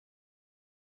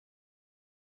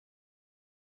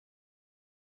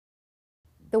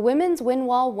The women's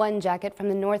Windwall 1 jacket from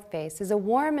the North Face is a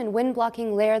warm and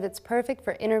wind-blocking layer that's perfect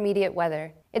for intermediate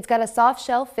weather. It's got a soft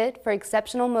shell fit for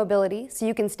exceptional mobility, so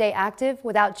you can stay active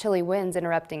without chilly winds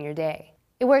interrupting your day.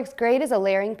 It works great as a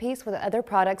layering piece with other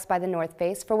products by the North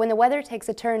Face for when the weather takes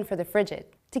a turn for the frigid.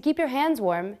 To keep your hands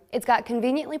warm, it's got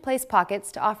conveniently placed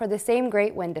pockets to offer the same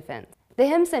great wind defense. The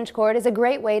hem cinch cord is a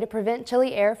great way to prevent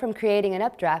chilly air from creating an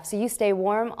updraft so you stay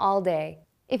warm all day.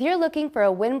 If you're looking for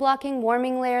a wind-blocking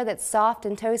warming layer that's soft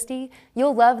and toasty,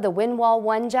 you'll love the Windwall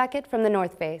 1 jacket from the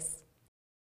North Face.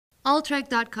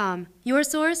 Alltrek.com, your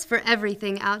source for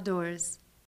everything outdoors.